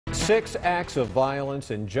6 acts of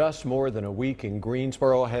violence in just more than a week in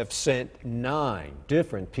Greensboro have sent 9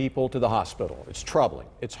 different people to the hospital. It's troubling,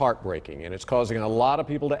 it's heartbreaking, and it's causing a lot of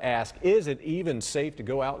people to ask, is it even safe to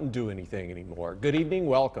go out and do anything anymore? Good evening,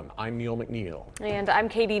 welcome. I'm Neil McNeil. And I'm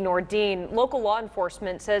Katie Nordine. Local law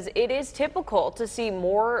enforcement says it is typical to see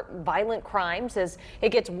more violent crimes as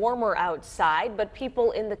it gets warmer outside, but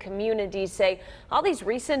people in the community say all these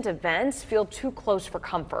recent events feel too close for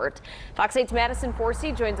comfort. Fox 8's Madison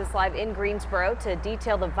Forsey joins us live in Greensboro to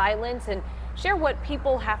detail the violence and share what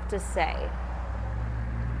people have to say.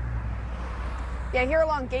 Yeah, here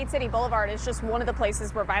along Gate City Boulevard is just one of the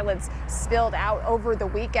places where violence spilled out over the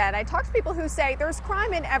weekend. I talked to people who say there's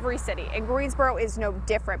crime in every city, and Greensboro is no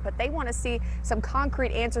different, but they want to see some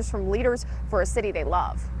concrete answers from leaders for a city they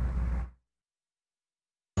love.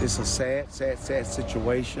 It's a sad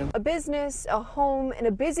situation. A business, a home, and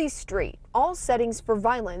a busy street, all settings for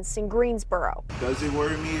violence in Greensboro. Does it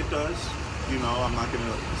worry me? It does. You know, I'm not going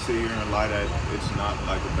to sit here and lie that it's not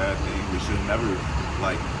like a bad thing. We should never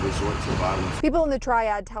resort to violence. People in the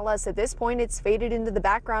triad tell us at this point it's faded into the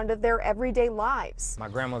background of their everyday lives. My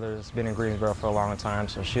grandmother's been in Greensboro for a long time,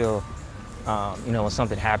 so she'll, when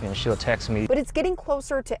something happens, she'll text me. But it's getting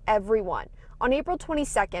closer to everyone. On April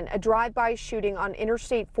 22nd, a drive-by shooting on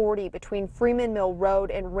Interstate 40 between Freeman Mill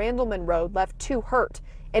Road and Randleman Road left 2 hurt,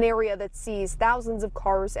 an area that sees thousands of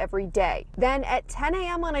cars every day. Then at 10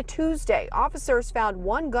 a.m. on a Tuesday, officers found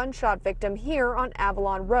 1 gunshot victim here on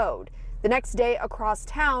Avalon Road. The next day across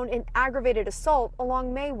town, an aggravated assault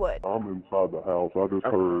along Maywood. I'm inside the house. I just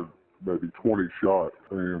heard maybe 20 shots,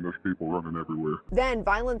 and there's people running everywhere. Then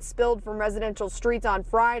violence spilled from residential streets on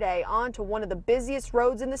Friday onto one of the busiest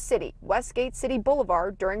roads in the city, West Gate City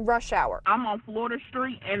Boulevard, during rush hour. I'm on Florida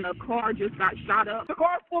Street, and the car just got shot up. The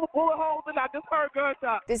car's full of bullet holes, and I just heard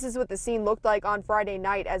gunshots. This is what the scene looked like on Friday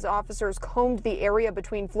night as officers combed the area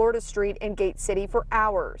between Florida Street and Gate City for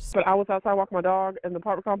hours. But I was outside walking my dog in the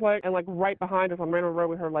apartment complex, and right behind us on Randall Road,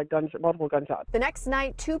 we heard multiple gunshots. The next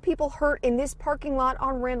night, 2 people hurt in this parking lot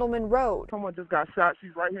on Randleman Road. Someone just got shot.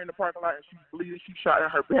 She's right here in the parking lot, and she's bleeding. She's shot in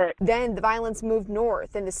her back. Then the violence moved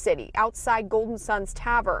north in the city, outside Golden Sons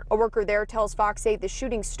Tavern. A worker there tells Fox 8 the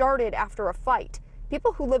shooting started after a fight.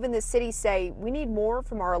 People who live in the city say we need more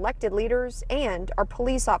from our elected leaders and our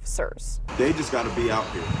police officers. They just got to be out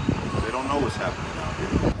here. They don't know what's happening out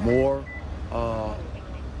here. More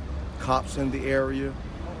cops in the area,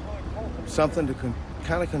 something to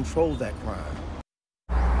kind of control that crime.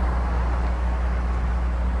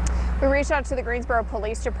 We reached out to the Greensboro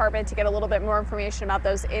Police Department to get a little bit more information about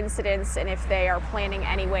those incidents and if they are planning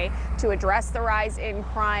any way to address the rise in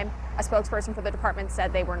crime. A spokesperson for the department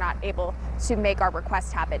said they were not able to make our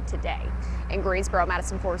request happen today. In Greensboro,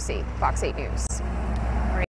 Madison Forsey, Fox 8 News.